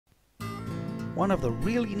one of the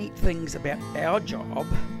really neat things about our job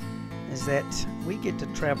is that we get to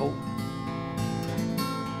travel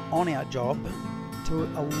on our job to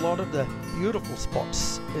a lot of the beautiful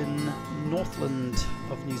spots in Northland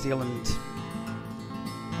of New Zealand.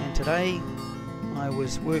 And today I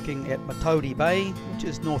was working at Matauri Bay, which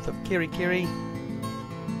is north of Kerikeri,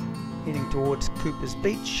 heading towards Cooper's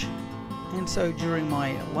Beach. And so during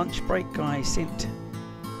my lunch break I sent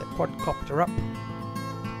the quadcopter up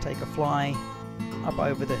to take a fly up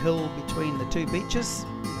over the hill between the two beaches.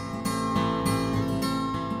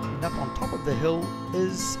 And up on top of the hill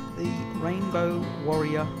is the Rainbow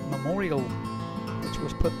Warrior Memorial, which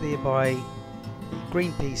was put there by the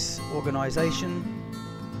Greenpeace organisation,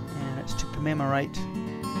 and it's to commemorate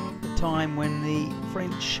the time when the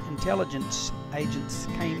French intelligence agents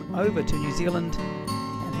came over to New Zealand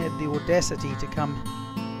and had the audacity to come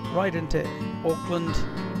right into Auckland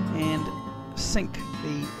and sink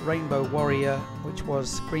the Rainbow Warrior, which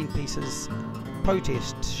was Greenpeace's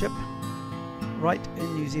protest ship, right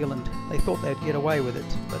in New Zealand. They thought they'd get away with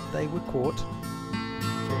it, but they were caught.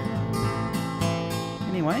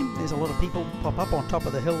 Anyway, there's a lot of people pop up on top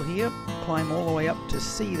of the hill here, climb all the way up to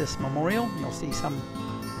see this memorial. You'll see some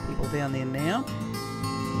people down there now.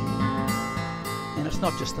 And it's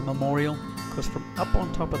not just the memorial, because from up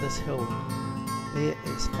on top of this hill there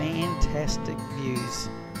is fantastic views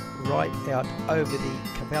right out over the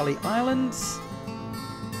Cavalli Islands,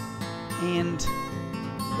 and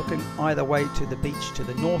looking either way to the beach to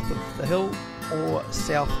the north of the hill or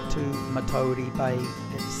south to Matauri Bay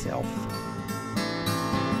itself.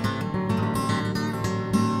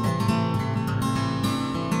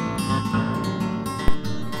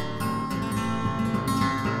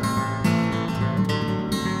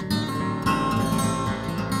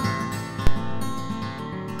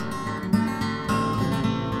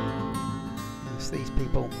 These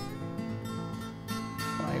people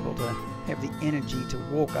are able to have the energy to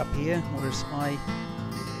walk up here, whereas I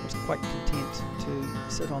was quite content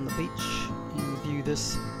to sit on the beach and view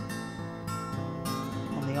this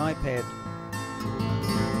on the iPad.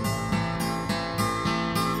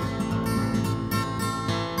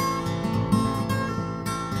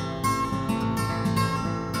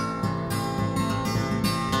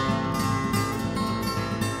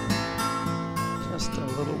 Just a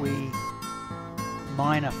little wee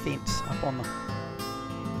minor fence up on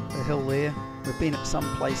the hill there. We've been at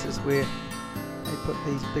some places where they put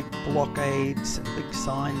these big blockades and big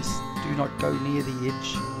signs, do not go near the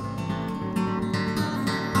edge.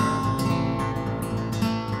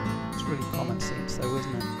 It's really common sense though,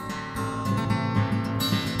 isn't it?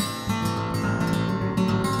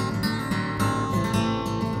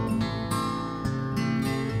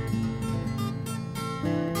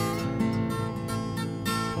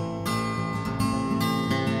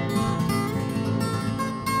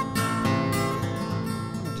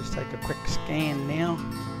 Take a quick scan now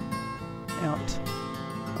out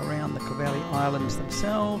around the Cavalli Islands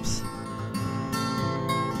themselves.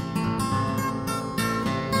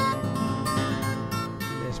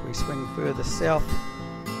 And as we swing further south,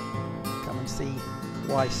 come and see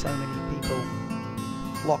why so many people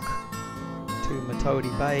flock to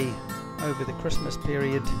Matauri Bay over the Christmas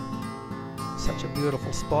period. Such a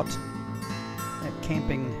beautiful spot. That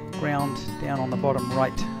camping ground down on the bottom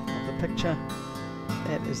right of the picture,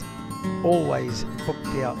 that is always booked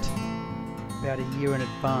out about a year in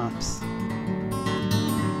advance.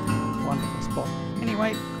 Wonderful spot.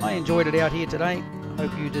 Anyway, I enjoyed it out here today.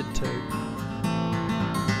 Hope you did too.